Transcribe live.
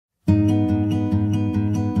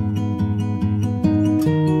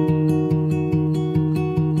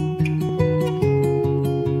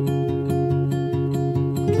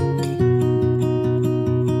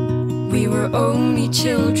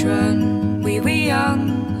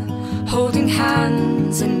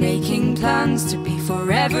hands and making plans to be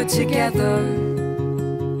forever together,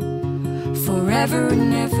 forever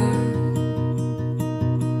and ever.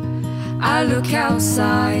 I look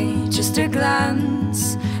outside, just a glance,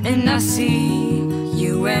 and I see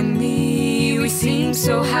you and me. We seem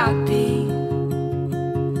so happy,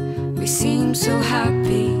 we seem so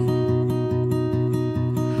happy.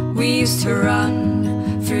 We used to run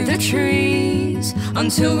through the trees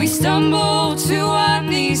until we stumbled to our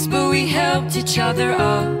knees, but we helped each other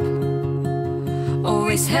up,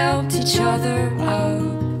 always helped each other up.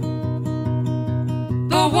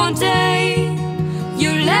 But one day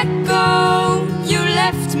you let go, you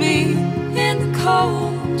left me in the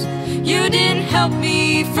cold. You didn't help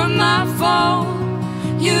me from my fall,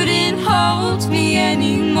 you didn't hold me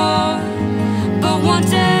anymore. But one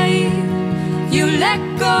day you let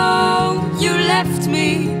go, you left me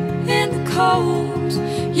in the cold.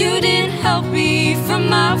 You didn't help me from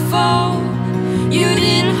my fall, you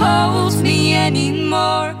didn't hold me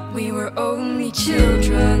anymore. We were only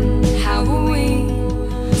children, how were we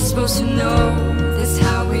supposed to know that's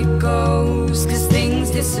how it goes? 'Cause things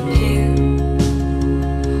disappear,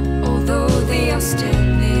 although they are still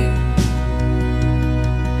near.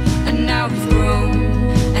 And now we've grown,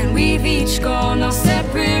 and we've each gone our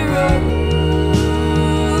separate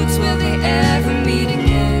roads. Will they ever meet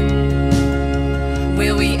again?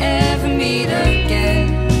 Will we ever meet again?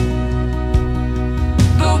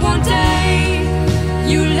 But one day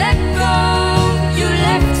you let go, you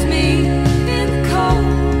left me in the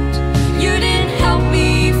cold. You didn't help me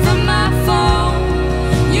from my fall,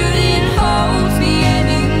 you didn't hold me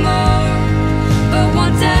anymore. But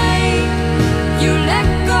one day you let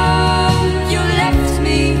go, you left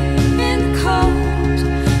me in the cold.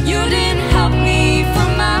 You didn't help me from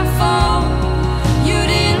my fall, you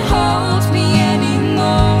didn't hold me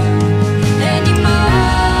anymore.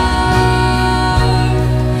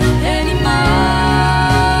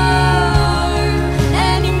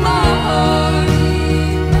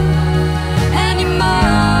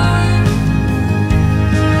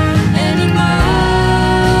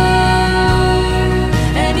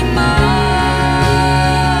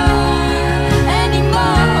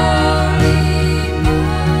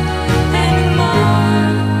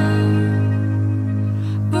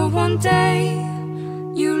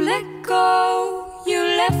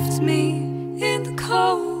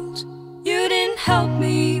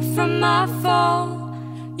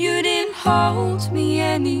 You didn't hold me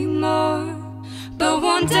anymore. But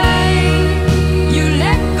one day you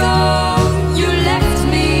let go.